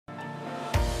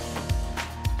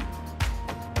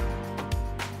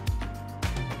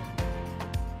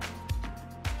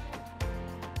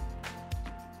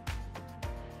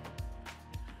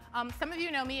Some of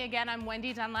you know me. Again, I'm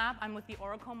Wendy Dunlap. I'm with the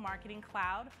Oracle Marketing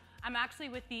Cloud. I'm actually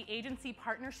with the agency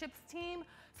partnerships team.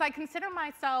 So I consider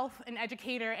myself an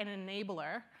educator and an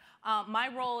enabler. My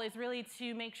role is really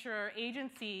to make sure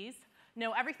agencies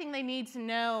know everything they need to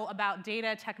know about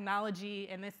data technology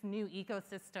and this new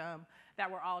ecosystem that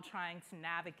we're all trying to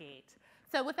navigate.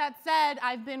 So with that said,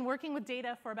 I've been working with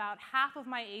data for about half of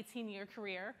my 18-year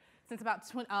career. Since about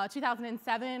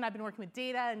 2007, I've been working with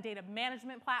data and data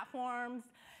management platforms.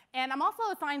 And I'm also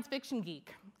a science fiction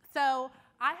geek. So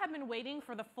I have been waiting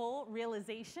for the full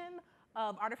realization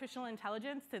of artificial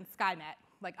intelligence since Skynet.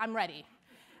 Like, I'm ready.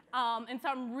 And so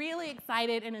I'm really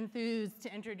excited and enthused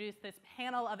to introduce this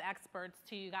panel of experts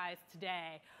to you guys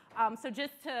today. So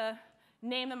just to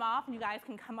name them off, and you guys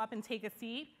can come up and take a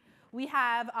seat. We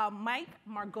have Mike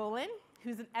Margolin,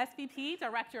 who's an SVP,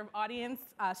 Director of Audience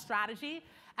Strategy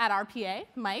at RPA.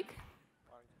 Mike.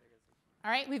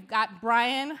 All right, we've got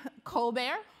Brian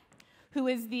Colbert, who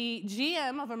is the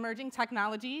GM of Emerging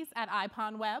Technologies at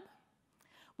IPONWeb.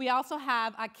 We also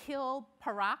have Akhil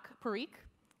Parikh,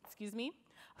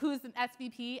 who's an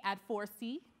SVP at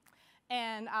 4C.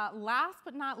 And last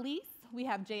but not least, we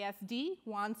have JSD,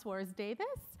 Juan Suarez Davis,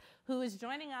 who is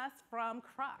joining us from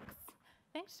Crux.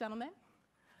 Thanks, gentlemen.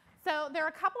 So there are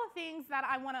a couple of things that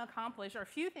I want to accomplish, or a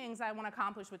few things I want to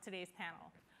accomplish with today's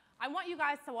panel. I want you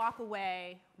guys to walk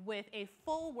away with a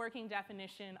full working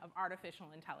definition of artificial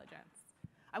intelligence.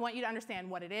 I want you to understand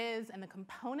what it is and the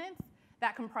components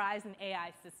that comprise an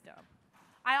AI system.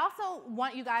 I also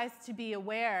want you guys to be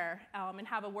aware and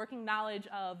have a working knowledge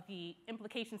of the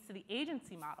implications to the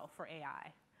agency model for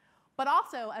AI. But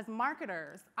also, as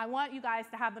marketers, I want you guys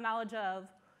to have the knowledge of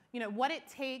what it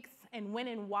takes and when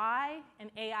and why an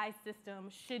AI system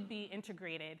should be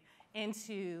integrated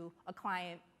into a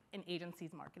client and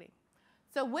agency's marketing.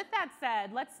 So with that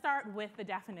said, let's start with the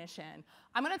definition.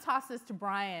 I'm going to toss this to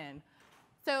Brian.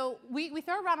 So we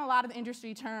throw around a lot of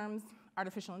industry terms: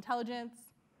 artificial intelligence,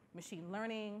 machine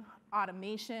learning,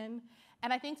 automation.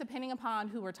 And I think depending upon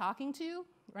who we're talking to,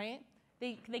 right,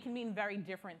 they can mean very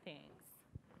different things.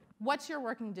 What's your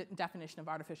working definition of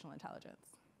artificial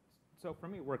intelligence? So for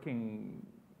me, working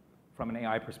from an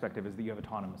AI perspective is that you have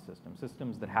autonomous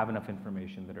systems that have enough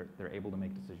information that they're able to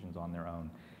make decisions on their own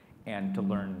and to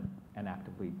learn and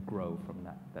actively grow from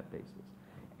that basis.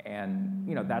 And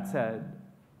that said,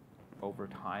 over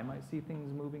time, I see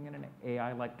things moving in an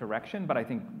AI-like direction, but I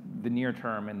think the near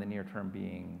term, and the near term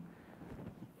being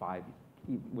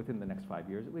within the next 5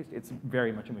 years at least, it's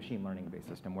very much a machine learning-based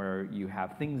system where you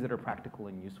have things that are practical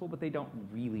and useful, but they don't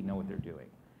really know what they're doing.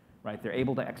 Right? They're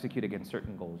able to execute against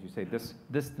certain goals. You say,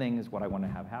 this thing is what I want to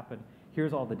have happen.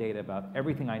 Here's all the data about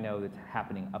everything I know that's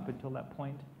happening up until that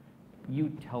point. You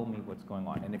tell me what's going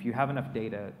on. And if you have enough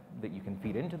data that you can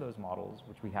feed into those models,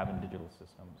 which we have in digital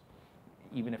systems,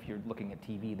 even if you're looking at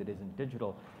TV that isn't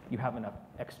digital, you have enough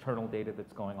external data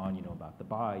that's going on. You know about the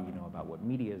buy, you know about what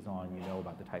media is on, you know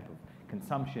about the type of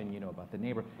consumption, you know about the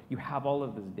neighbor. You have all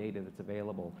of this data that's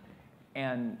available.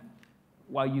 And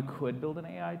while you could build an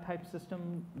AI-type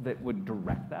system that would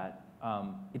direct that,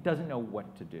 it doesn't know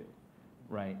what to do,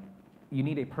 right? You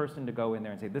need a person to go in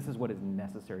there and say, this is what is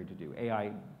necessary to do.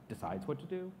 AI decides what to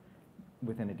do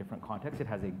within a different context. It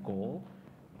has a goal.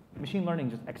 Machine learning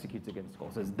just executes against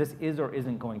goals. Says, this is or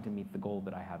isn't going to meet the goal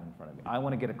that I have in front of me. I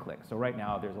want to get a click. So right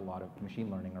now, there's a lot of machine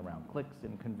learning around clicks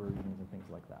and conversions and things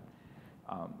like that.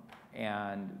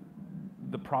 And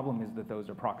the problem is that those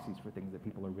are proxies for things that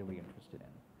people are really interested in.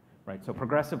 Right? So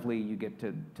progressively, you get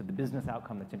to the business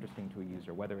outcome that's interesting to a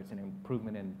user, whether it's an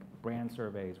improvement in brand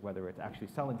surveys, whether it's actually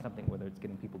selling something, whether it's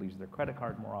getting people to use their credit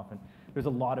card more often. There's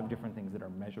a lot of different things that are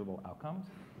measurable outcomes,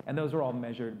 and those are all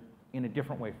measured in a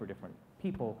different way for different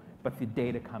people, but the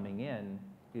data coming in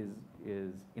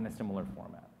is in a similar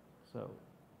format. So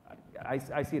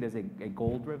I see it as a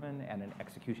goal-driven and an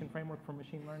execution framework for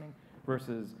machine learning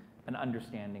versus an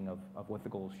understanding of what the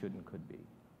goals should and could be.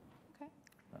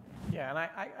 Yeah, and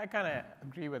I kind of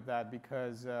agree with that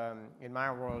because in my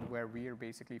world where we are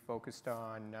basically focused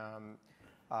on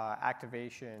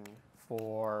activation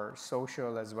for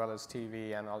social as well as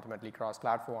TV and ultimately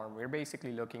cross-platform, we're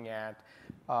basically looking at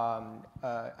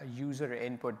a user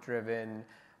input-driven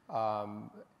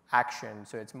action.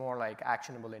 So it's more like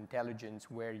actionable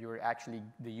intelligence where you're actually,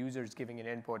 the user's giving an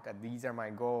input that these are my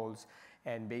goals,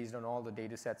 and based on all the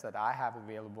data sets that I have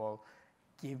available,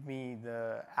 give me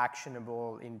the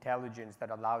actionable intelligence that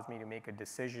allows me to make a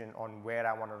decision on where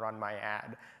I want to run my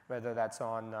ad, whether that's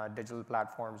on digital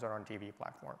platforms or on TV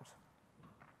platforms.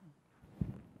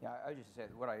 Yeah, Yeah, I was just say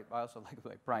what I also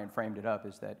like Brian framed it up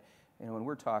is that when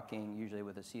we're talking usually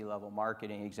with the C-level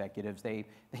marketing executives, they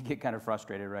get kind of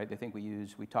frustrated, right? They think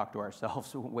we talk to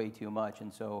ourselves way too much,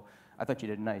 and so I thought you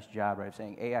did a nice job, right, of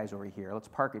saying AI's over here. Let's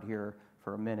park it here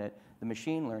for a minute. The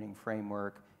machine learning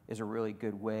framework is a really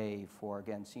good way for,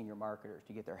 again, senior marketers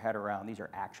to get their head around. These are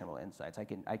actionable insights.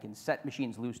 I can set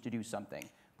machines loose to do something,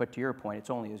 but to your point, it's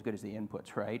only as good as the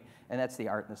inputs, right? And that's the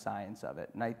art and the science of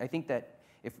it. And I think that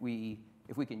if we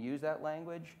can use that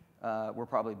language, we're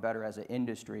probably better as an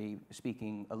industry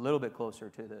speaking a little bit closer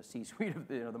to the C-suite of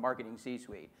the marketing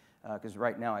C-suite. Because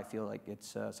right now I feel like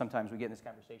it's sometimes we get in this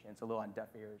conversation, it's a little on deaf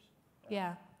ears.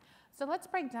 Yeah. So let's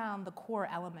break down the core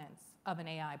elements of an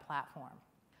AI platform,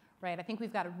 right? I think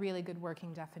we've got a really good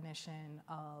working definition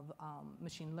of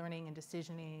machine learning and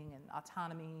decisioning and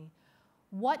autonomy.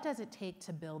 What does it take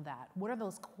to build that? What are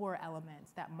those core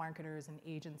elements that marketers and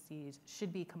agencies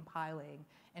should be compiling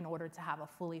in order to have a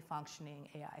fully functioning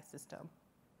AI system?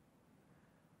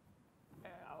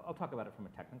 I'll talk about it from a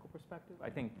technical perspective. I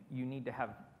think you need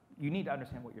to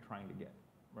understand what you're trying to get,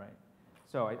 right?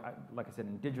 So like I said,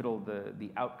 in digital,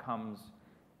 the outcomes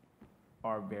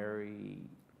are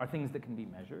things that can be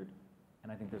measured,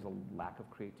 and I think there's a lack of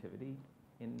creativity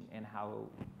in how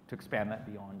to expand that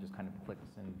beyond just kind of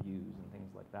clicks and views and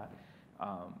things like that.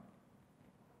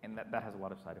 And that has a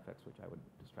lot of side effects, which I would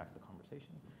distract the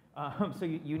conversation. So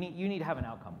you need to have an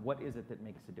outcome. What is it that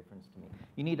makes a difference to me?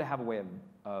 You need to have a way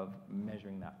of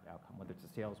measuring that outcome, whether it's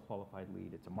a sales qualified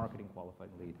lead, it's a marketing qualified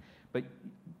lead. But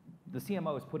the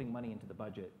CMO is putting money into the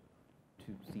budget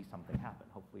to see something happen,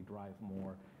 hopefully drive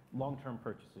more long-term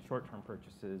purchases, short-term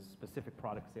purchases, specific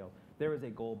product sales. There is a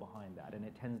goal behind that, and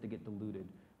it tends to get diluted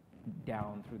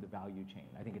down through the value chain.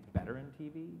 I think it's better in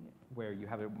TV, where you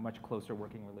have a much closer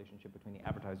working relationship between the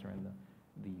advertiser and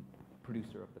the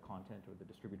producer of the content or the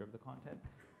distributor of the content,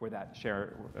 where that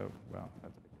well,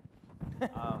 that's a big thing.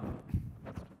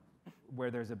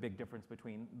 Where there's a big difference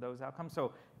between those outcomes.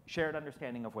 So shared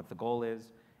understanding of what the goal is,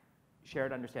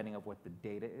 shared understanding of what the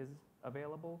data is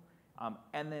available,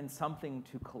 and then something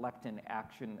to collect an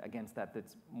action against that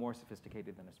that's more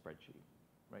sophisticated than a spreadsheet,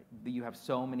 right? You have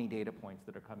so many data points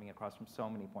that are coming across from so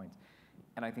many points,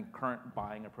 and I think current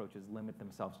buying approaches limit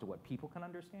themselves to what people can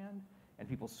understand, and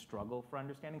people struggle for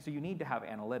understanding. So you need to have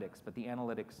analytics, but the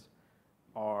analytics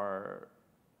are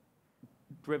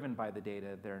driven by the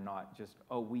data. They're not just,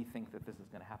 oh, we think that this is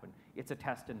going to happen. It's a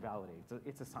test and validate.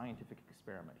 It's a scientific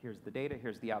experiment. Here's the data,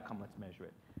 here's the outcome, let's measure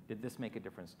it. Did this make a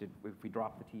difference? If we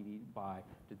drop the TV buy,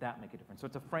 did that make a difference? So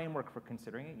it's a framework for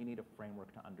considering it. You need a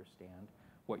framework to understand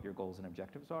what your goals and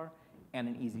objectives are, and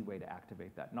an easy way to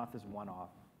activate that, not this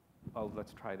one-off, oh,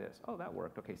 let's try this. Oh, that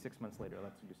worked. Okay, 6 months later,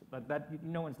 let's do something.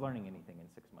 No one's learning anything in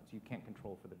 6 months. You can't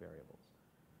control for the variables.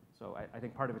 So I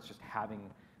think part of it's just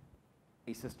having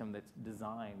a system that's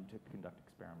designed to conduct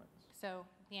experiments. So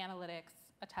the analytics,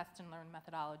 a test and learn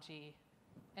methodology,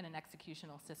 and an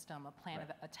executional system, a plan of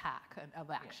attack,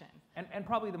 of action. Yeah. And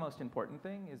probably the most important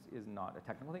thing is not a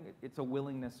technical thing. It's a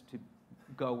willingness to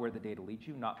go where the data leads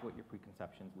you, not what your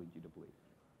preconceptions lead you to believe.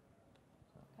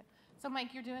 So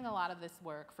Mike, you're doing a lot of this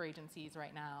work for agencies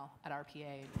right now at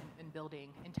RPA in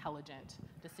building intelligent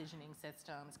decisioning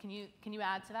systems. Can you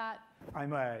add to that?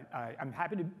 I'm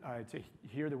happy to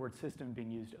hear the word system being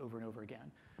used over and over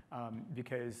again,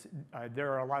 because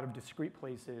there are a lot of discrete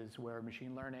places where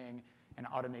machine learning and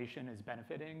automation is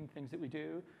benefiting things that we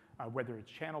do, whether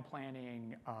it's channel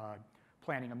planning,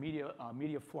 planning a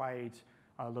media flight,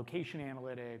 location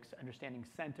analytics, understanding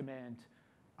sentiment,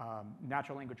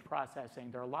 natural language processing.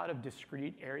 There are a lot of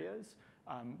discrete areas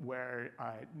where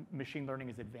machine learning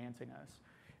is advancing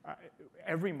us.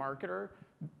 Every marketer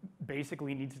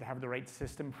basically needs to have the right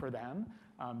system for them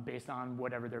based on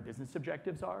whatever their business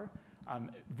objectives are.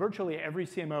 Virtually every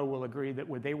CMO will agree that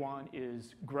what they want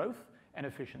is growth and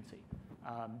efficiency.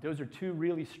 Those are two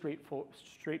really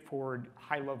straightforward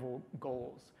high-level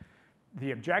goals.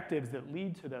 The objectives that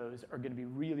lead to those are going to be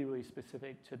really, really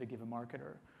specific to the given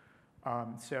marketer.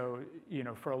 So,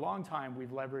 for a long time, we've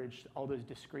leveraged all those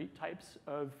discrete types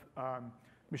of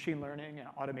machine learning and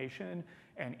automation,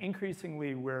 and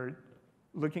increasingly we're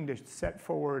looking to set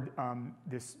forward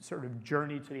this sort of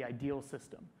journey to the ideal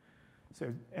system.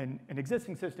 So an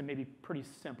existing system may be pretty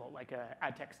simple, like an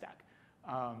ad tech stack.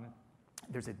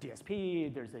 There's a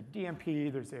DSP, there's a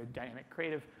DMP, there's a dynamic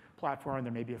creative platform,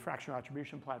 there may be a fractional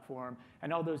attribution platform,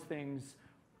 and all those things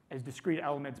as discrete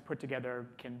elements put together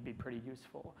can be pretty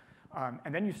useful.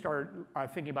 And then you start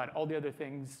thinking about all the other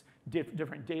things,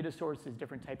 different data sources,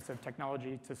 different types of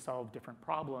technology to solve different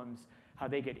problems, how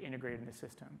they get integrated in the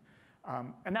system.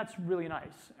 And that's really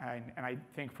nice. And I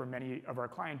think for many of our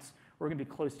clients, we're going to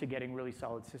be close to getting really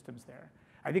solid systems there.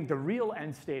 I think the real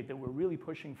end state that we're really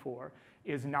pushing for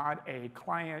is not a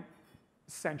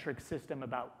client-centric system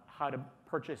about how to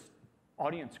purchase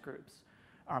audience groups,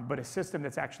 but a system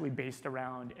that's actually based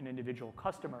around an individual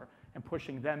customer and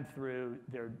pushing them through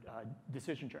their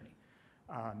decision journey.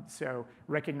 So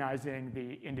recognizing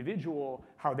the individual,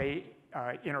 how they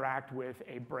interact with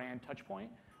a brand touchpoint.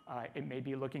 It may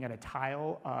be looking at a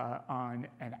tile on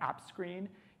an app screen.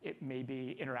 It may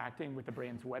be interacting with the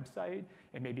brand's website.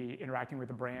 It may be interacting with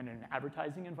the brand in an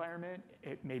advertising environment.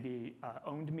 It may be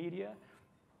owned media.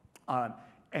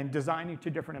 And designing to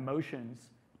different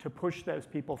emotions to push those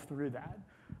people through that.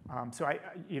 So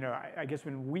I guess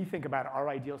when we think about our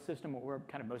ideal system, what we're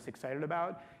kind of most excited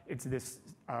about, it's this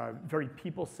very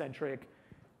people-centric,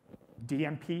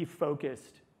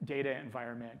 DMP-focused data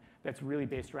environment that's really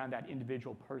based around that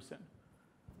individual person.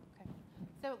 Okay.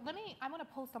 So I want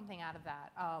to pull something out of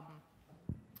that.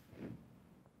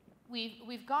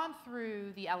 We've gone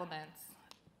through the elements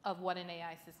of what an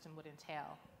AI system would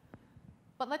entail.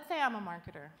 But let's say I'm a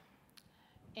marketer,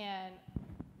 and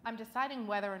I'm deciding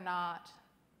whether or not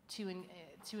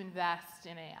to invest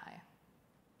in AI,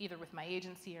 either with my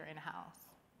agency or in-house.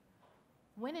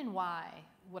 When and why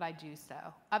would I do so,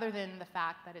 other than the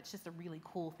fact that it's just a really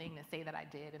cool thing to say that I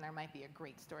did, and there might be a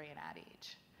great story in Ad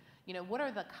Age? What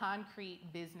are the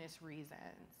concrete business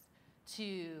reasons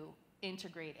to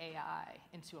integrate AI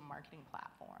into a marketing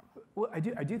platform? Well,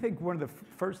 I do think one of the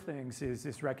first things is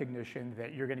this recognition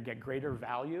that you're going to get greater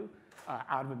value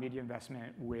out of a media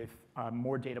investment with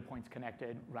more data points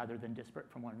connected rather than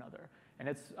disparate from one another. And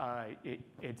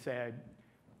it's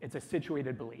a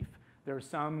situated belief. There are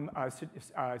some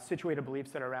situated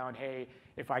beliefs that are around, hey,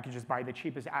 if I could just buy the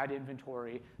cheapest ad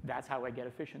inventory, that's how I get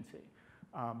efficiency.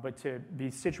 But to be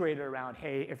situated around,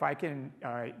 hey, if I can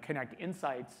connect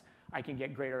insights, I can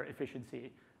get greater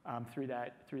efficiency through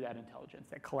that intelligence,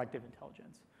 that collective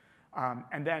intelligence.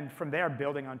 And then from there,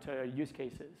 building onto use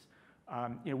cases.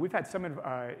 We've had some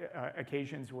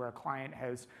occasions where a client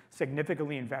has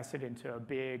significantly invested into a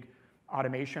big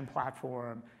automation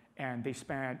platform, and they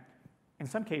spent, in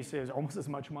some cases, almost as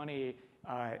much money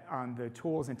on the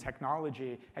tools and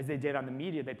technology as they did on the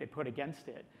media that they put against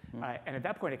it. And at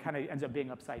that point, it kind of ends up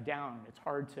being upside down. It's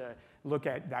hard to look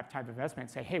at that type of investment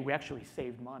and say, hey, we actually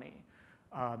saved money.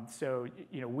 So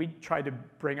we try to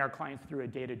bring our clients through a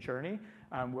data journey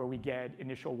where we get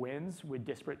initial wins with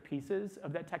disparate pieces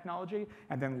of that technology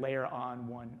and then layer on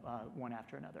one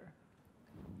after another.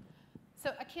 So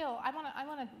Akhil, I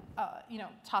want to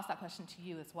toss that question to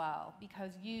you as well,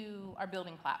 because you are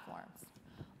building platforms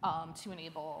to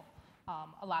enable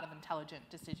a lot of intelligent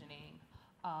decisioning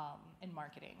in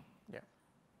marketing. Yeah.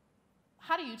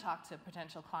 How do you talk to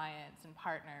potential clients and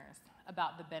partners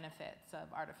about the benefits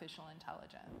of artificial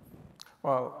intelligence?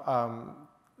 Well,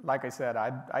 like I said,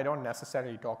 I don't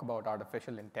necessarily talk about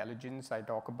artificial intelligence. I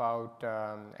talk about,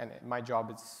 and my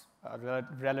job is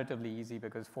relatively easy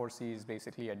because 4C is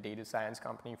basically a data science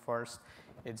company first.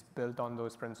 It's built on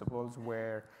those principles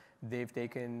where they've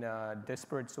taken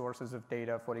disparate sources of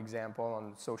data. For example,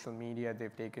 on social media,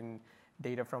 they've taken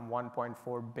data from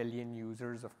 1.4 billion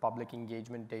users of public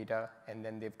engagement data, and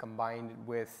then they've combined it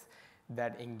with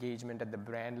that engagement at the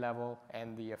brand level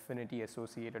and the affinity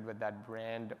associated with that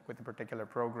brand with a particular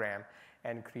program,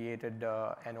 and created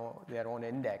their own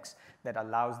index that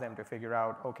allows them to figure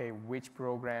out, okay, which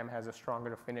program has a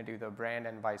stronger affinity to the brand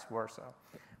and vice versa.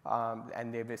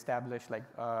 And they've established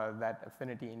that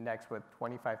affinity index with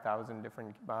 25,000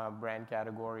 different brand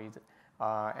categories,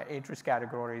 interest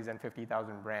categories, and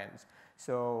 50,000 brands.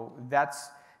 So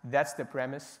that's the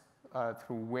premise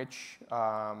through which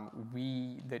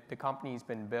the company's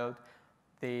been built.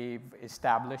 They've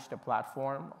established a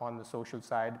platform on the social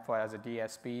side as a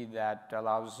DSP that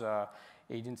allows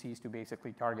agencies to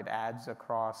basically target ads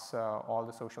across all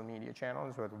the social media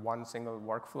channels with one single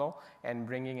workflow and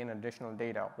bringing in additional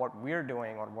data. What we're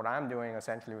doing, or what I'm doing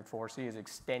essentially with 4C, is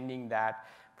extending that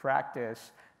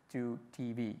practice to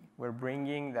TV. We're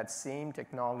bringing that same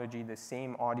technology, the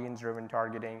same audience-driven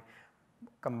targeting,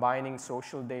 combining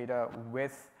social data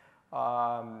with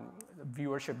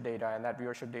viewership data, and that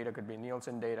viewership data could be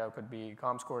Nielsen data, could be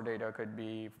ComScore data, could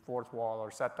be fourth wall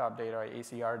or set-top data,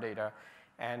 ACR data,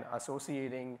 and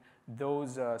associating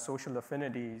those social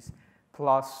affinities.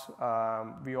 Plus,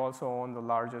 we also own the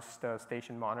largest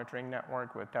station monitoring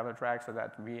network with Teletrack, so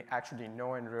that we actually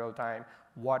know in real time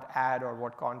what ad or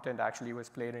what content actually was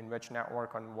played in which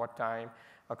network on what time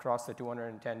across the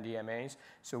 210 DMAs.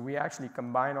 So we actually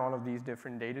combine all of these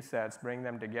different data sets, bring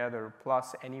them together,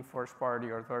 plus any first-party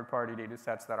or third-party data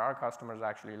sets that our customers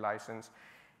actually license,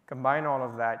 combine all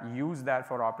of that, use that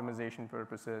for optimization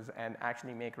purposes, and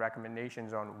actually make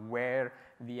recommendations on where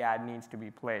the ad needs to be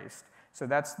placed. So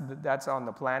that's on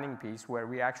the planning piece, where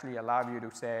we actually allow you to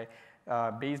say,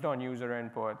 based on user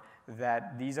input,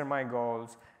 that these are my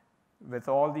goals with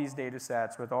all these data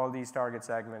sets, with all these target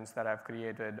segments that I've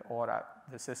created or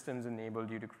the systems enabled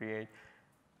you to create,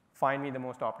 find me the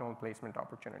most optimal placement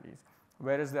opportunities.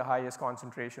 Where is the highest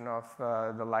concentration of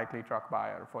the likely truck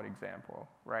buyer, for example,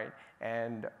 right?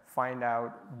 And find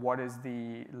out what is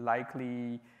the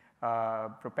likely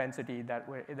propensity that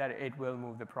it will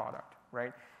move the product,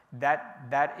 right?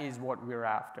 That is what we're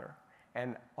after.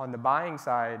 And on the buying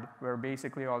side, we're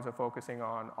basically also focusing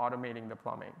on automating the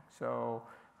plumbing. So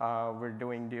we're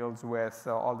doing deals with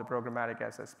all the programmatic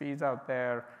SSPs out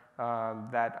there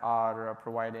that are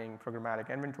providing programmatic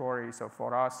inventory. So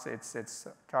for us, it's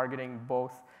targeting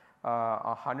both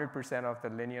 100% of the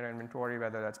linear inventory,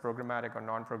 whether that's programmatic or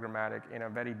non-programmatic, in a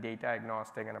very data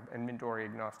agnostic and inventory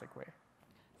agnostic way.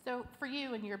 So for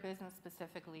you and your business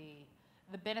specifically,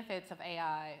 the benefits of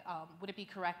AI, would it be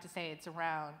correct to say it's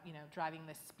around, driving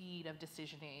the speed of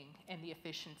decisioning and the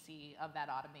efficiency of that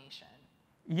automation?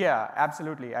 Yeah,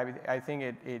 absolutely. I think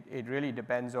it really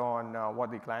depends on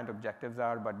what the client objectives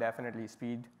are, but definitely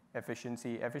speed,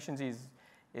 efficiency. Efficiency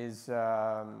is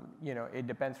it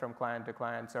depends from client to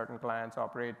client. Certain clients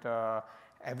operate,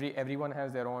 everyone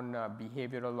has their own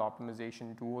behavioral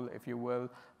optimization tool, if you will,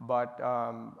 but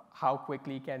how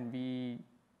quickly can we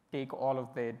take all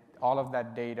of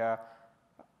that data,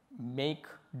 make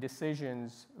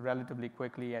decisions relatively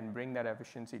quickly, and bring that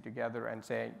efficiency together and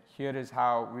say, here is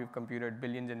how we've computed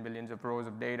billions and billions of rows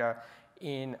of data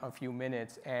in a few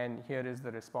minutes, and here is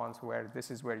the response where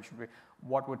this is where it should be.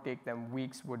 What would take them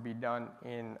weeks would be done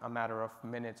in a matter of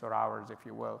minutes or hours, if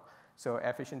you will. So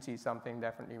efficiency is something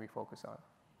definitely we focus on.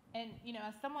 And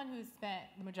as someone who's spent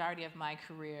the majority of my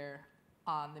career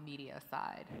on the media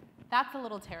side, that's a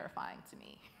little terrifying to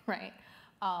me, right?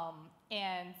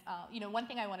 One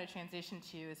thing I want to transition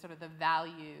to is sort of the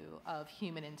value of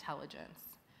human intelligence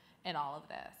in all of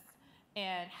this,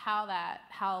 and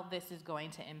how this is going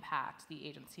to impact the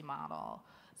agency model.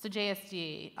 So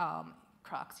JSD,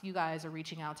 Crux, you guys are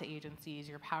reaching out to agencies,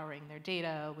 you're powering their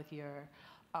data with your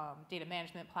data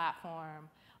management platform.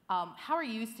 How are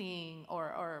you seeing,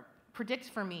 or predict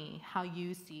for me how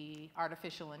you see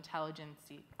artificial intelligence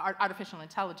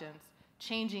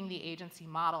changing the agency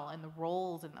model and the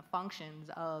roles and the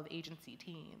functions of agency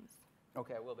teams?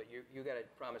 Okay, well, but you got to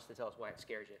promise to tell us why it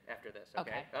scares you after this.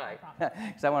 Okay, all right. No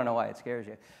Because I want to know why it scares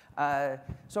you.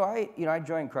 So I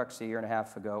joined Crux a year and a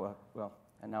half ago.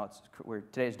 And now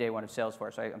today's day one of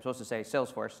Salesforce. I'm supposed to say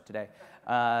Salesforce today.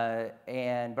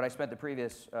 But I spent the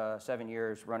previous 7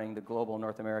 years running the global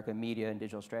North America media and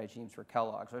digital strategy teams for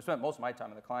Kellogg. So I spent most of my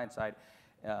time on the client side.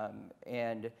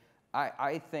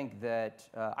 I think that,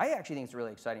 I actually think it's a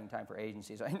really exciting time for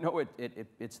agencies. I know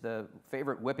it's the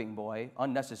favorite whipping boy,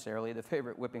 unnecessarily, the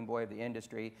favorite whipping boy of the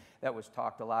industry. That was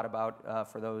talked a lot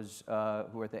about for those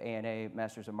who were at the ANA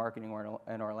Masters of Marketing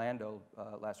in Orlando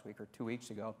last week or 2 weeks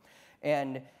ago.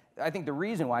 And I think the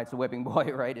reason why it's the whipping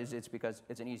boy, right, is it's because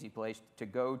it's an easy place to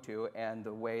go to, and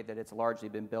the way that it's largely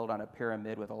been built on a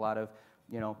pyramid with a lot of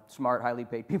smart, highly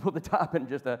paid people at the top and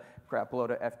just a crap load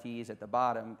of FTEs at the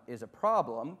bottom is a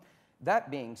problem.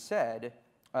 That being said,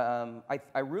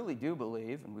 I really do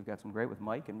believe, and we've got some great with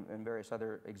Mike and various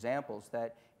other examples,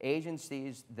 that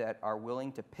agencies that are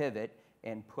willing to pivot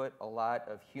and put a lot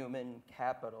of human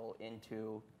capital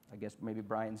into, I guess maybe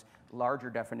Brian's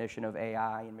larger definition of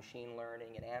AI and machine learning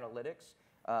and analytics,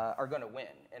 are going to win.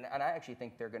 And I actually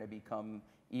think they're going to become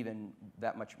even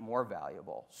that much more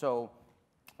valuable. So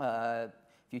if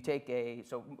you take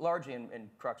so largely in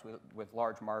Crux with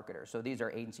large marketers, so these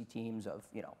are agency teams of,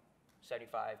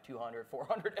 75, 200,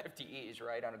 400 FTEs,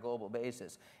 right, on a global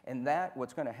basis. And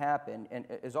what's going to happen, and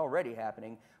is already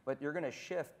happening, but you're going to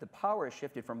shift, the power is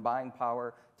shifted from buying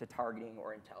power to targeting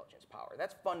or intelligence power.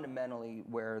 That's fundamentally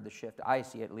where the shift, I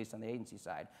see it, at least on the agency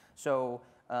side. So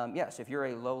yes, if you're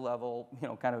a low-level,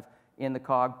 kind of in the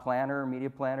cog planner, media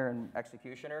planner, and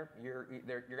executioner, you're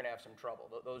going to have some trouble.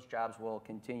 Those jobs will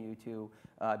continue to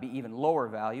be even lower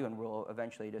value and will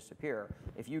eventually disappear.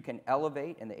 If you can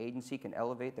elevate, and the agency can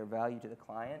elevate their value to the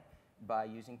client by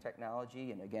using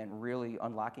technology and, again, really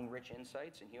unlocking rich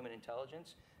insights and human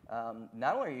intelligence,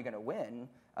 not only are you going to win,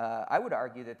 I would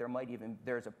argue that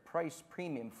there's a price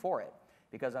premium for it.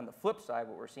 Because on the flip side,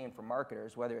 what we're seeing from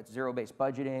marketers, whether it's zero-based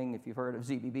budgeting, if you've heard of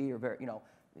ZBB, or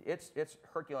it's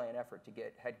Herculean effort to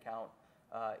get headcount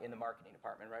in the marketing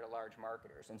department, right, of large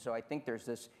marketers. And so I think there's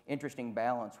this interesting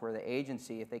balance where the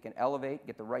agency, if they can elevate,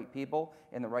 get the right people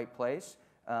in the right place,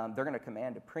 they're going to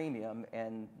command a premium,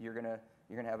 and you're going to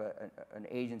have an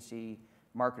agency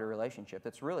marketer relationship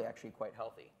that's really actually quite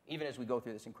healthy, even as we go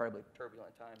through this incredibly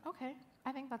turbulent time. Okay,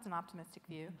 I think that's an optimistic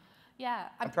view. Yeah,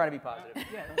 I'm trying to be positive.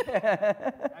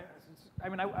 I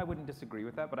mean, I wouldn't disagree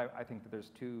with that, but I think that there's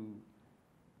two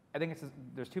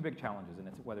big challenges, and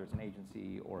it's whether it's an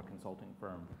agency or a consulting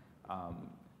firm.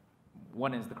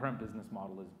 One is the current business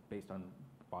model is based on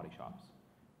body shops,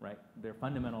 right? Their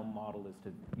fundamental model is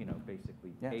to,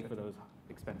 basically pay for those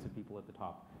expensive people at the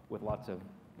top with lots of,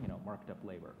 marked up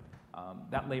labor.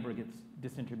 That labor gets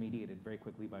disintermediated very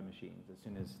quickly by machines as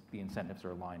soon as the incentives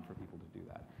are aligned for people to do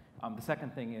that. The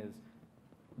second thing is,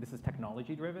 this is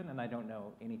technology driven, and I don't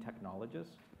know any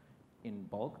technologist in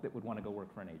bulk that would want to go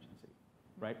work for an agency,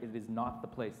 right? It is not the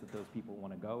place that those people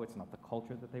want to go. It's not the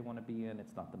culture that they want to be in.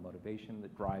 It's not the motivation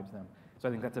that drives them. So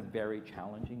I think that's a very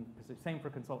challenging position. Same for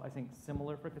I think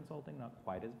similar for consulting, not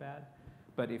quite as bad.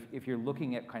 But if you're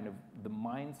looking at kind of the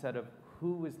mindset of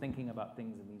who is thinking about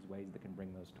things in these ways that can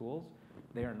bring those tools,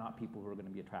 they are not people who are going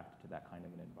to be attracted to that kind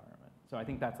of an environment. So I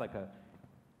think that's like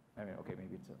okay,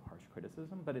 maybe it's a harsh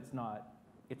criticism, but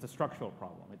it's a structural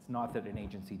problem. It's not that an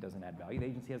agency doesn't add value. The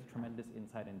agency has tremendous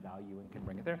insight and value and can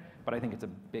bring it there, but I think it's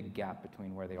a big gap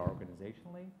between where they are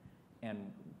organizationally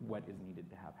and what is needed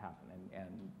to have happen,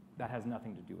 and that has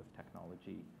nothing to do with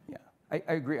technology. Yeah, I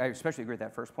agree. I especially agree with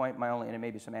that first point. And it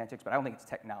may be semantics, but I don't think it's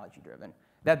technology driven.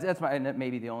 That's and that may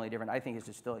be the only difference. I think it's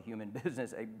just still a human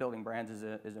business. Building brands is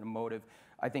an emotive.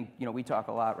 I think we talk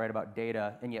a lot, right, about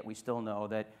data, and yet we still know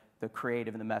that the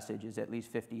creative and the message is at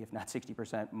least 50, if not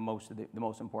 60%, the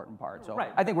most important part. So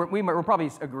right. I think we're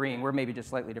probably agreeing. We're maybe just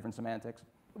slightly different semantics.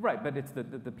 Right, but it's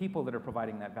the people that are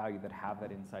providing that value, that have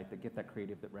that insight, that get that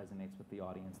creative, that resonates with the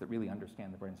audience, that really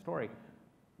understand the brand story.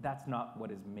 That's not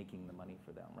what is making the money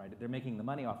for them, right? They're making the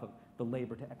money off of the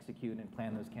labor to execute and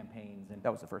plan those campaigns. And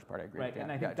that was the first part I agree with. Right,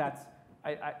 and I think that's,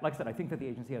 like I said, I think that the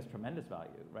agency has tremendous value,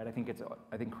 right? I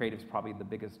think creative's probably the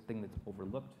biggest thing that's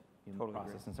overlooked in the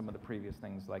process, and some of the previous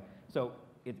things so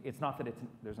it's not that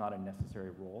there's not a necessary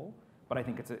role, but I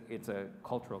think it's a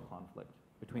cultural conflict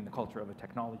between the culture of a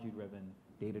technology-driven,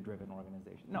 data-driven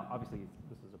organization. No, obviously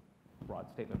this is a broad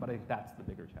statement, but I think that's the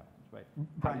bigger challenge, right?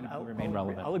 Brian, Remain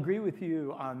relevant. I'll agree with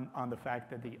you on the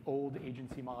fact that the old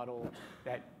agency model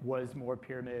that was more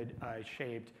pyramid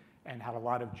shaped and had a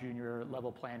lot of junior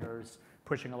level planners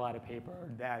pushing a lot of paper,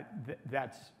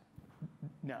 that's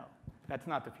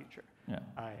not the future. Yeah.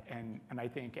 And I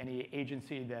think any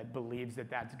agency that believes that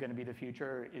that's going to be the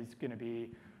future is going to be,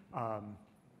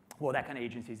 that kind of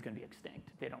agency is going to be extinct.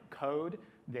 They don't code,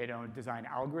 they don't design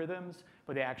algorithms,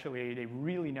 but they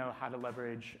really know how to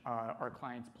leverage our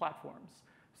clients' platforms.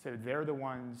 So they're the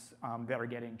ones that are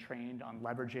getting trained on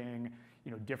leveraging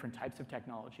different types of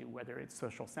technology, whether it's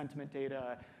social sentiment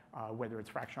data, whether it's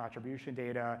fractional attribution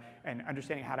data, and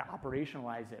understanding how to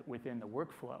operationalize it within the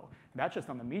workflow. And that's just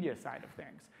on the media side of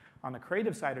things. On the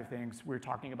creative side of things, we're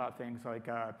talking about things like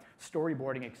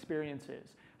storyboarding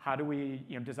experiences. How do we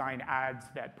design ads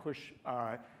that push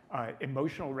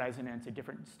emotional resonance at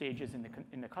different stages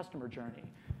in the customer journey?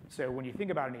 So when you think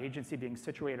about an agency being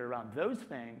situated around those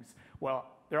things, well,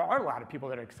 there are a lot of people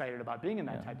that are excited about being in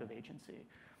that type of agency.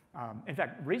 In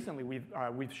fact, recently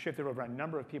we've shifted over a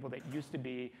number of people that used to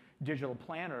be digital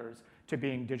planners to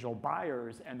being digital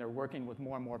buyers, and they're working with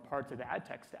more and more parts of the ad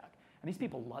tech stack. And these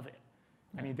people love it.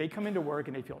 I mean, they come into work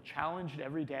and they feel challenged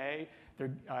every day.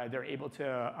 They're able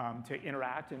to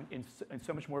interact in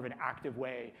so much more of an active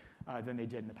way than they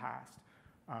did in the past.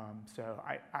 So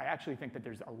I actually think that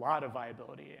there's a lot of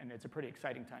viability, and it's a pretty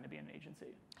exciting time to be in an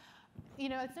agency.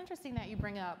 It's interesting that you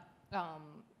bring up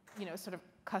sort of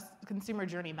consumer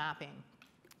journey mapping,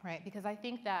 right? Because I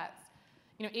think that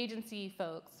agency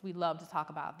folks, we love to talk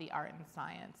about the art and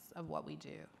science of what we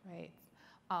do, right?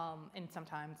 And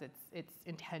sometimes it's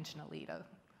intentionally to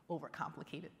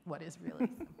overcomplicate what is really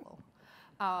simple.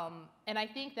 And I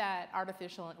think that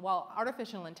artificial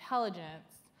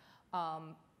intelligence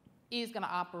is going to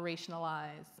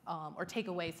operationalize or take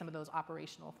away some of those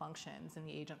operational functions in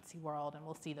the agency world, and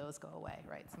we'll see those go away,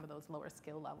 right? Some of those lower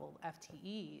skill level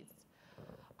FTEs.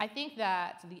 I think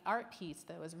that the art piece,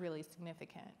 though, is really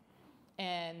significant.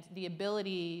 And the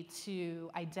ability to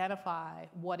identify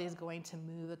what is going to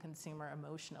move a consumer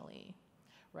emotionally,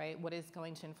 right? What is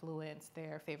going to influence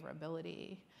their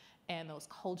favorability and those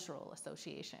cultural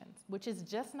associations, which is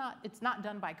just it's not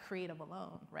done by creative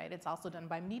alone, right? It's also done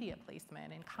by media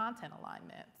placement and content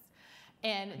alignments.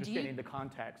 And understanding the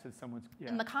context of someone's... Yeah.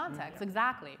 In the context,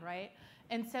 exactly, right?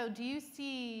 And so do you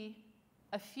see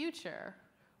a future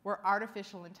where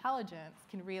artificial intelligence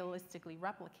can realistically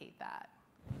replicate that?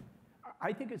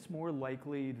 I think it's more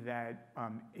likely that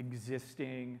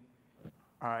existing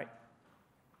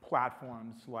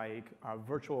platforms like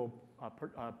virtual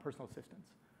personal assistants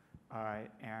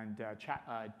and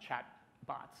chat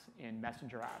bots in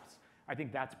messenger apps, I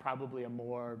think that's probably a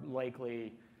more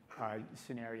likely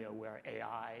scenario where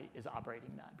AI is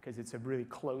operating that, because it's a really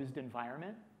closed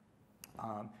environment.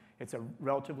 It's a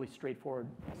relatively straightforward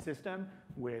system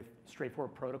with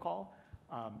straightforward protocol.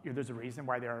 There's a reason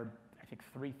why there are, I think,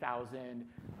 3,000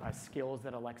 skills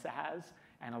that Alexa has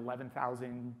and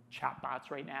 11,000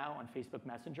 chatbots right now on Facebook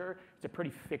Messenger. It's a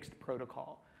pretty fixed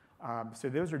protocol. So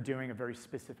those are doing a very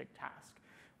specific task.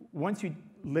 Once you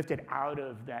lift it out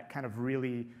of that kind of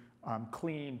really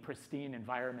clean, pristine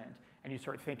environment, and you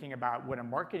start thinking about what a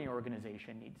marketing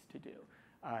organization needs to do,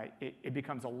 it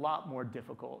becomes a lot more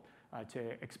difficult to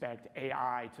expect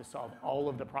AI to solve all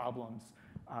of the problems,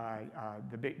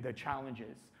 the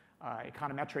challenges,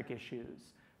 econometric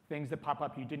issues, things that pop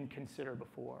up you didn't consider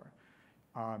before.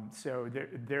 So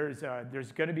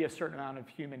there's going to be a certain amount of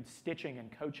human stitching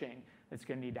and coaching that's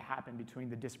going to need to happen between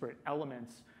the disparate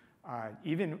elements,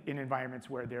 even in environments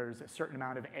where there's a certain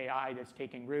amount of AI that's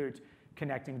taking root.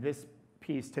 Connecting this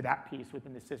piece to that piece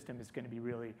within the system is going to be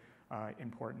really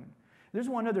important. There's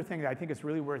one other thing that I think is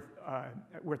really worth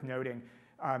noting.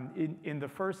 In the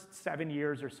first 7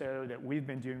 years or so that we've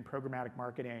been doing programmatic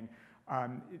marketing,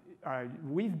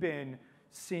 we've been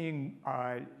seeing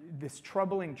this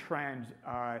troubling trend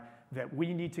that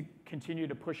we need to continue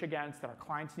to push against, that our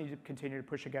clients need to continue to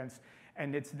push against,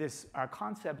 and it's this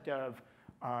concept of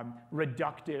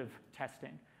reductive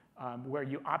testing, where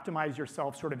you optimize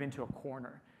yourself sort of into a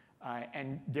corner,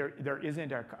 and there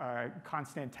isn't a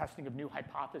constant testing of new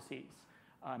hypotheses,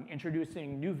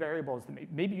 introducing new variables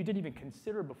that maybe you didn't even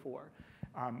consider before.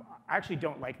 I actually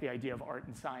don't like the idea of art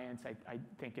and science. I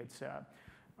think it's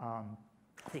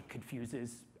I think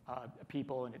confuses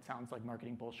people, and it sounds like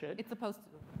marketing bullshit. It's supposed to,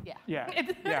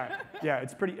 yeah. Yeah,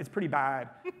 it's pretty bad.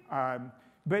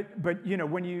 But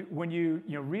when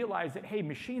you realize that, hey,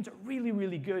 machines are really,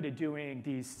 really good at doing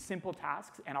these simple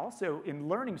tasks and also in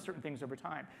learning certain things over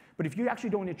time. But if you actually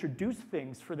don't introduce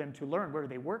things for them to learn whether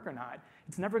they work or not,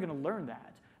 it's never going to learn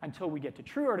that until we get to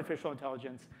true artificial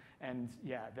intelligence. And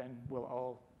yeah, then we'll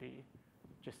all be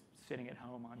just sitting at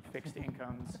home on fixed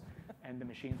incomes, and the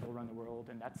machines will run the world,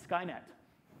 and that's Skynet.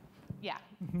 Yeah.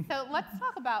 So let's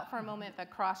talk about for a moment the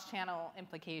cross-channel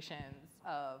implications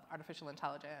of artificial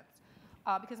intelligence.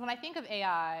 Because when I think of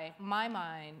AI, my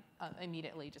mind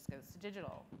immediately just goes to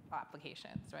digital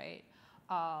applications, right?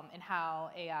 And how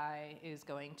AI is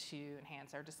going to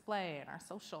enhance our display and our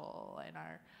social and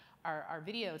our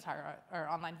video, our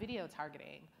online video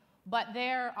targeting. But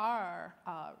there are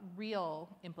real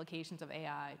implications of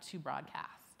AI to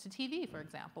broadcast, to TV, for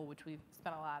example, which we've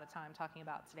spent a lot of time talking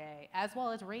about today, as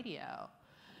well as radio.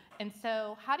 And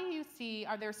so how do you see,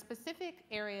 are there specific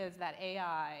areas that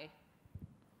AI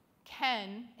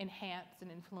can enhance and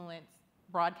influence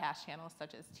broadcast channels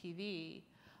such as TV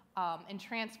and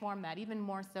transform that even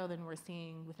more so than we're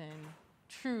seeing within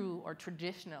true or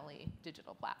traditionally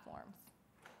digital platforms?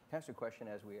 Can I ask a question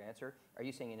as we answer? Are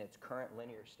you saying in its current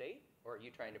linear state, or are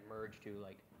you trying to merge to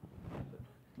like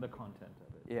the content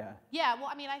of it? Yeah. Yeah, well,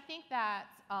 I mean, I think that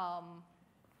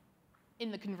in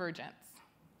the convergence,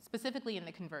 specifically in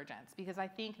the convergence, because I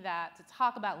think that to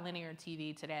talk about linear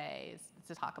TV today is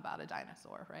to talk about a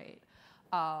dinosaur, right?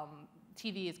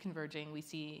 TV is converging. We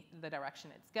see the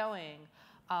direction it's going.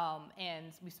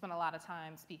 And we spent a lot of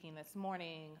time speaking this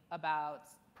morning about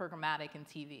programmatic in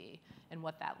TV and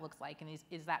what that looks like, and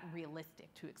is that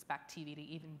realistic to expect TV to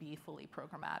even be fully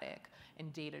programmatic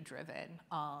and data-driven,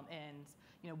 and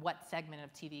what segment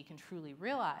of TV can truly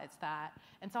realize that?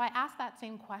 And so I asked that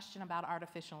same question about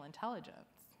artificial intelligence.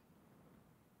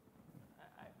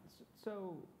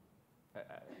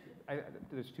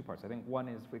 There's two parts. I think one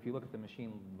is if you look at the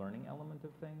machine learning element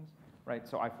of things, right?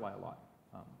 So I fly a lot,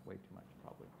 way too much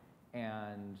probably,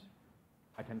 and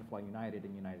I tend to fly United,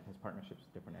 and United has partnerships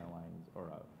with different airlines or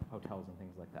hotels and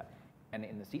things like that. And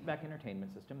in the seatback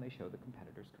entertainment system, they show the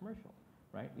competitor's commercial,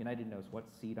 right? United knows what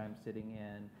seat I'm sitting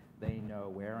in. They know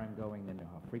where I'm going. They know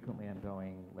how frequently I'm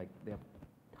going. Like, they have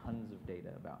tons of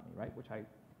data about me, right? Which I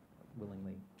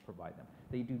willingly provide them.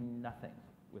 They do nothing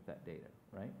with that data,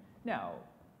 right? Now,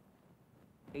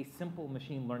 a simple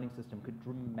machine learning system could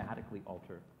dramatically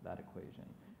alter that equation,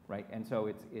 right? And so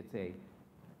it's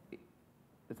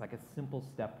like a simple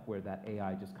step where that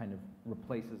AI just kind of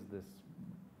replaces this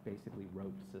basically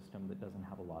rote system that doesn't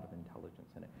have a lot of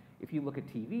intelligence in it. If you look at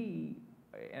TV,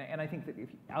 and I think that if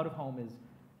out of home is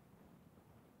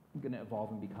going to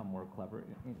evolve and become more clever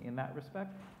in that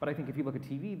respect, but I think if you look at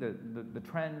TV, the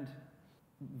trend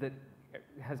that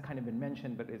has kind of been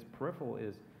mentioned, but is peripheral,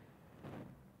 is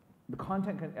the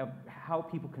content, of how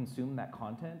people consume that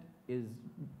content is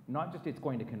not just it's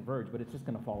going to converge, but it's just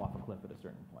going to fall off a cliff at a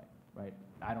certain point, right?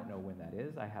 I don't know when that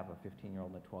is. I have a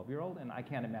 15-year-old and a 12-year-old, and I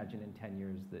can't imagine in 10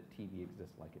 years that TV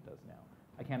exists like it does now.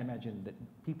 I can't imagine that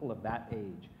people of that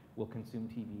age will consume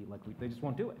TV like they just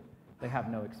won't do it. They have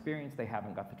no experience, they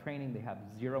haven't got the training, they have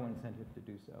zero incentive to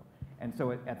do so. And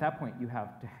so at that point, you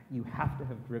have to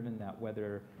have driven that,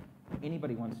 whether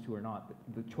anybody wants to or not.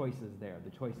 The choice is there.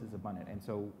 The choice is abundant. And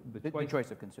so the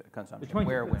choice of consumption. The choice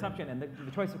of consumption, and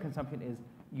the choice of consumption is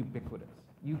ubiquitous.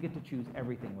 You get to choose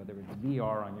everything, whether it's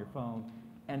VR on your phone.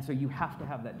 And so you have to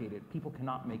have that data. People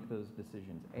cannot make those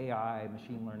decisions. AI,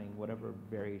 machine learning, whatever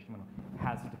variation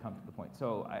has to come to the point.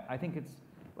 So I think it's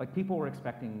like people were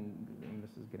expecting, and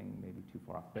this is getting maybe too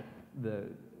far off, but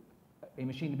a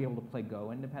machine to be able to play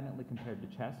Go independently compared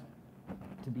to chess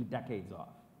to be decades off.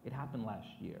 It happened last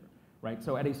year, right?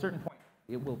 So at a certain point,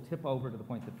 it will tip over to the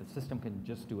point that the system can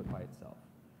just do it by itself,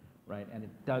 right? And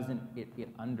it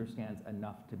understands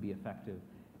enough to be effective.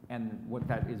 And what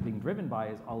that is being driven by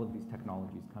is all of these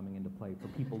technologies coming into play for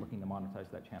people looking to monetize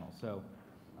that channel. So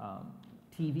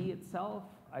TV itself,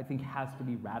 I think, has to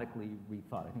be radically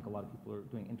rethought. I think a lot of people are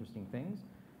doing interesting things,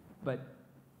 but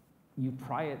you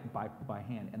try it by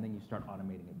hand and then you start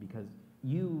automating it, because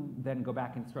you then go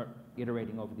back and start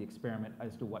iterating over the experiment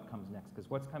as to what comes next, because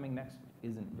what's coming next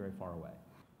isn't very far away.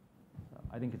 So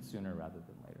I think it's sooner rather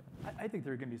than later. I think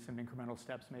there are going to be some incremental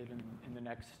steps made in the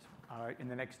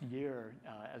next year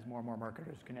as more and more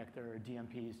marketers connect their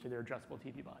DMPs to their addressable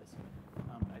TV buys.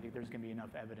 I think there's going to be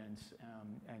enough evidence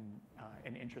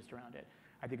and interest around it.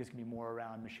 I think it's going to be more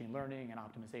around machine learning and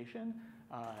optimization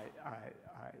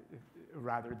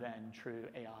rather than true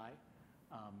AI.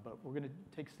 But we're going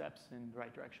to take steps in the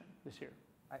right direction this year.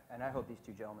 And I hope these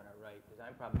two gentlemen are right, because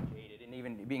I'm probably jaded, and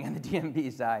even being on the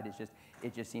DMP side,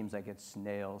 it just seems like it's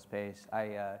snail's pace.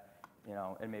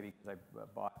 And maybe because I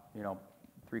bought,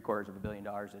 $750 million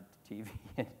at TV.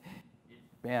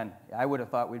 Man, I would have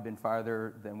thought we'd been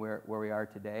farther than where we are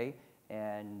today,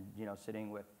 and sitting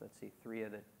with, let's see, 3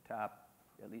 of the top,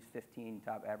 at least 15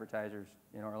 top advertisers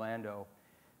in Orlando.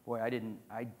 Boy, I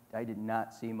did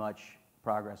not see much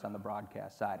progress on the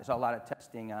broadcast side. I saw a lot of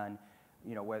testing on,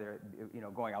 whether,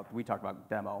 going out, we talked about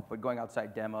demo, but going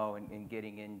outside demo and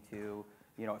getting into,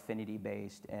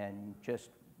 affinity-based, and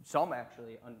just some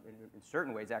actually, in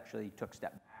certain ways, actually took a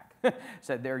step back.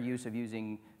 Said their use of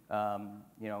using,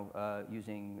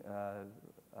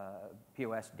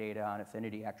 POS data on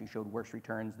affinity actually showed worse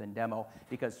returns than demo,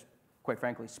 because, quite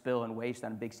frankly, spill and waste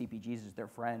on big CPGs is their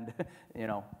friend.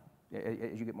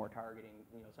 As you get more targeting,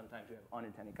 sometimes you have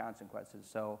unintended consequences.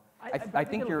 So I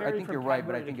think you're right,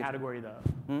 but I think category though.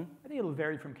 I think it'll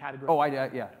vary from category. Oh,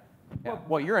 yeah.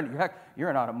 Well, you're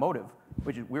in automotive,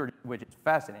 which is weird, which is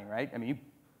fascinating, right? I mean,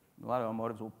 a lot of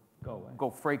automotives will go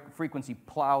frequency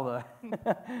plow the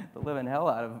the living hell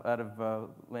out of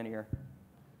linear.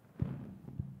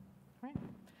 Right.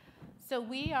 So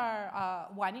we are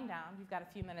winding down. We've got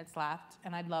a few minutes left,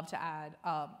 and I'd love to add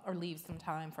or leave some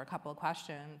time for a couple of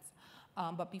questions.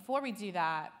 But before we do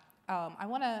that, I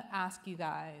want to ask you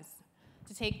guys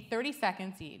to take 30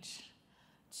 seconds each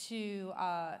to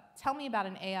tell me about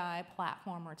an AI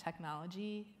platform or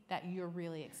technology that you're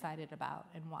really excited about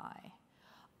and why.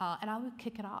 And I would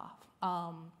kick it off.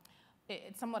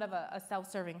 It's somewhat of a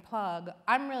self-serving plug.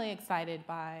 I'm really excited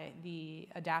by the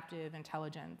adaptive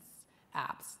intelligence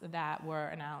apps that were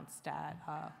announced at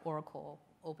Oracle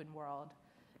Open World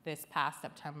this past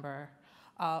September,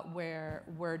 where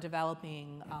we're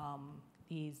developing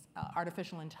these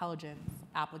artificial intelligence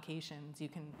applications. You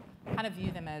can kind of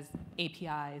view them as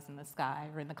APIs in the sky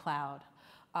or in the cloud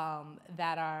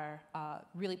that are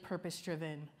really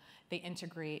purpose-driven. They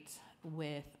integrate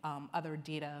with other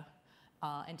data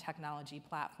and technology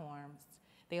platforms.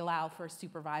 They allow for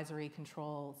supervisory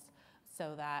controls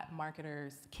so that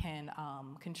marketers can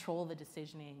control the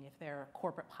decisioning if their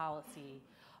corporate policy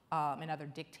and other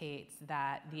dictates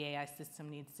that the AI system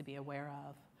needs to be aware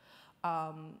of.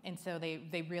 And so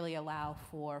they really allow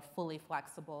for fully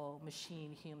flexible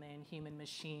machine-human,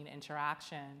 human-machine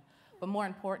interaction. But more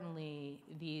importantly,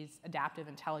 these adaptive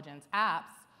intelligence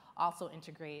apps also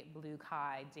integrate blue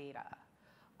sky data.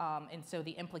 And so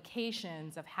the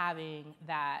implications of having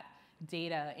that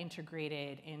data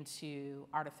integrated into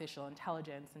artificial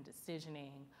intelligence and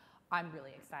decisioning, I'm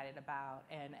really excited about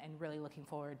and really looking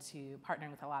forward to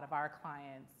partnering with a lot of our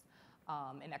clients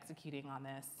and executing on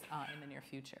this in the near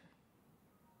future.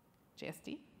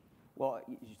 JSD? Well,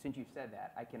 since you said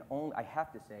that, I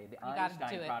have to say the You gotta do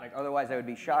Einstein it. product. Otherwise, I would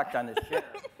be shocked on this chair.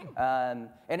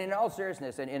 And in all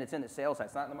seriousness, and it's in the sales side.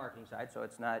 It's not in the marketing side, so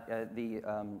it's not at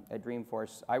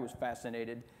Dreamforce. I was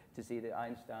fascinated to see the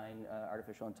Einstein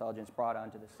artificial intelligence brought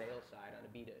onto the sales side, on the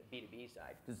B2B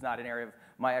side. It's not an area of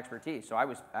my expertise, so I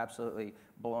was absolutely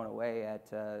blown away at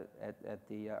the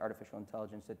artificial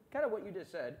intelligence. That kind of what you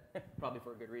just said, probably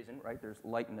for a good reason, right? There's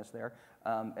lightness there,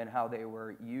 and how they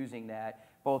were using that,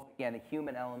 both again the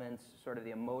human elements, sort of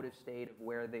the emotive state of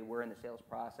where they were in the sales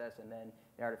process, and then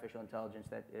the artificial intelligence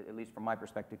that, at least from my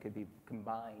perspective, could be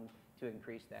combined to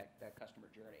increase that customer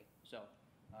journey. So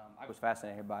I was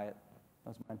fascinated by it.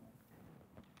 That's mine.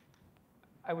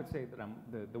 I would say that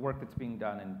the work that's being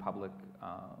done in public,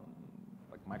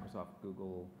 like Microsoft,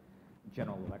 Google,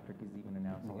 General Electric is even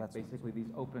announcing basically these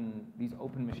open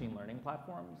machine learning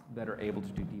platforms that are able to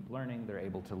do deep learning. They're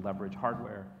able to leverage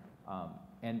hardware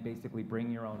and basically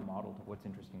bring your own model to what's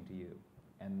interesting to you.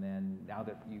 And then now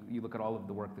that you look at all of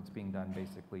the work that's being done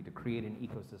basically to create an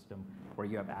ecosystem where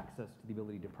you have access to the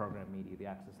ability to program media, the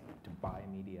access to buy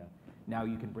media, now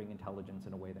you can bring intelligence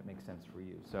in a way that makes sense for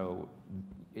you. So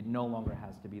it no longer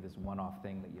has to be this one-off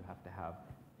thing that you have to have,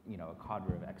 you know, a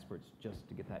cadre of experts just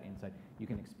to get that insight. You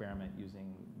can experiment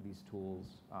using these tools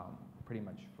pretty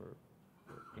much for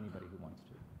anybody who wants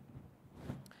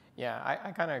to. Yeah,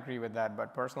 I kind of agree with that,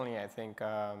 but personally I think,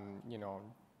 you know,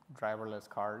 driverless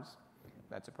cars,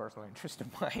 that's a personal interest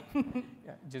of mine,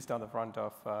 yeah, just on the front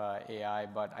of AI.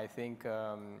 But I think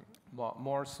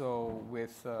more so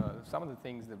with some of the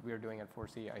things that we're doing at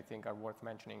 4C, I think are worth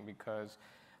mentioning because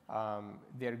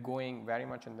they're going very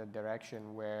much in the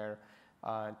direction where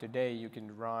today you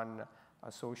can run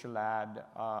a social ad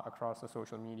across the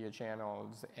social media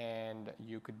channels, and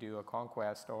you could do a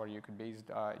conquest, or you could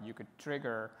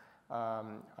trigger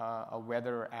a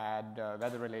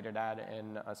weather-related ad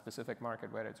in a specific market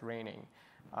where it's raining.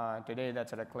 Today,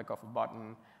 that's at a click of a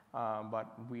button, but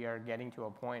we are getting to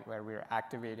a point where we're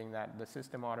activating that. The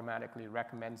system automatically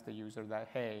recommends the user that,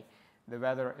 hey, the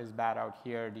weather is bad out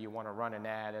here. Do you want to run an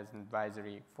ad as an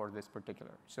advisory for this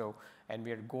particular? So, and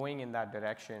we are going in that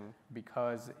direction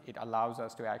because it allows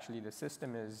us to actually, the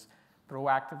system is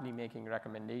proactively making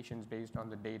recommendations based on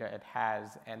the data it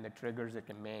has and the triggers it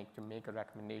can make to make a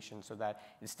recommendation, so that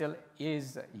it still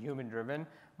is human driven,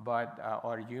 but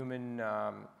or human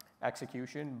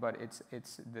execution, but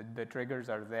it's the triggers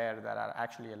are there that are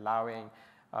actually allowing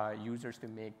users to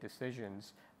make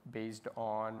decisions based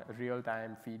on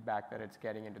real-time feedback that it's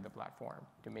getting into the platform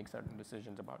to make certain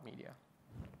decisions about media.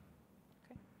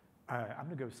 I'm going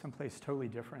to go someplace totally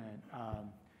different.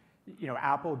 You know,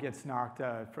 Apple gets knocked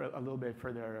for a little bit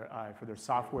for their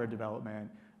software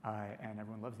development, and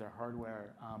everyone loves their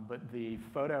hardware. But the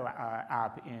photo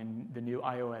app in the new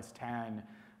iOS 10,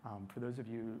 for those of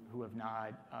you who have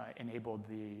not enabled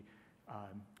the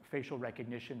facial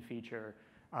recognition feature,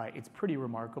 it's pretty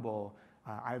remarkable.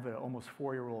 I have an almost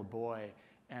 4-year-old boy,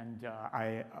 and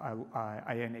I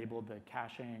enabled the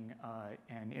caching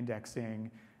and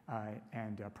indexing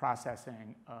and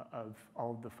processing of all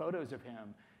of the photos of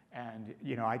him. And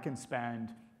you know, I can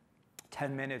spend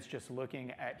 10 minutes just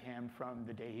looking at him from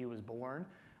the day he was born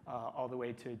all the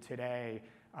way to today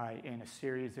in a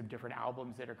series of different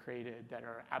albums that are created that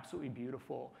are absolutely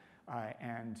beautiful.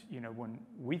 And you know, when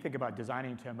we think about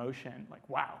designing to emotion, like,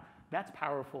 wow, that's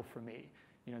powerful for me.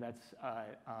 You know, that's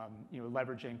you know,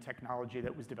 leveraging technology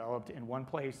that was developed in one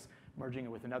place, merging it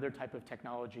with another type of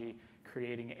technology,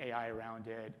 creating AI around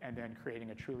it, and then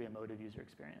creating a truly emotive user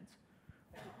experience.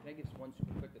 Can I get one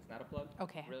super quick that's not a plug?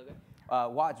 Okay. Really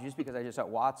good. Watson, just because I just saw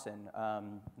Watson,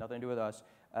 nothing to do with us,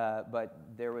 but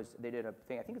they did a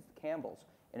thing, I think it's the Campbells,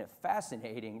 and a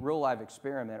fascinating real live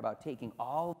experiment about taking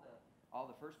all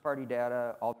the first party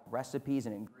data, all the recipes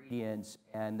and ingredients,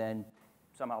 and then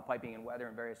somehow piping in weather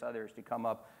and various others to come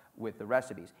up with the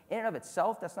recipes. In and of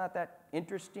itself, that's not that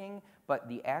interesting, but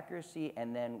the accuracy,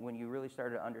 and then when you really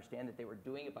started to understand that they were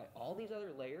doing it by all these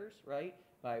other layers, right?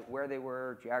 By where they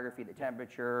were, geography, the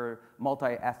temperature,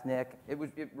 multi-ethnic,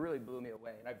 it really blew me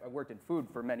away. And I worked in food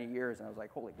for many years, and I was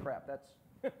like, holy crap, that's,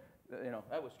 you know,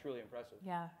 that was truly impressive.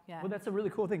 Yeah, yeah. Well, that's a really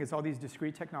cool thing. It's all these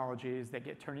discrete technologies that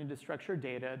get turned into structured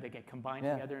data, that get combined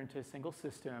together into a single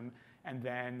system, and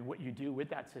then what you do with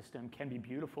that system can be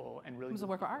beautiful and really. It was a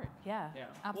work of art. Yeah,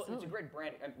 absolutely. Well, it's a great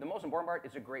brand. The most important part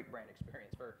is a great brand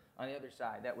experience. For on the other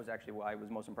side, that was actually why it was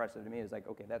most impressive to me. Is like,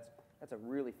 okay, that's a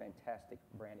really fantastic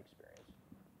brand experience.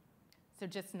 So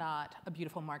just not a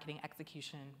beautiful marketing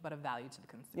execution, but of value to the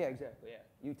consumer. Yeah, exactly.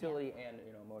 Yeah, utility and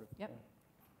motive. Yep. Yeah.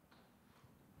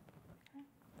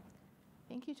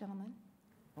 Thank you, gentlemen.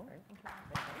 All right. Thank you.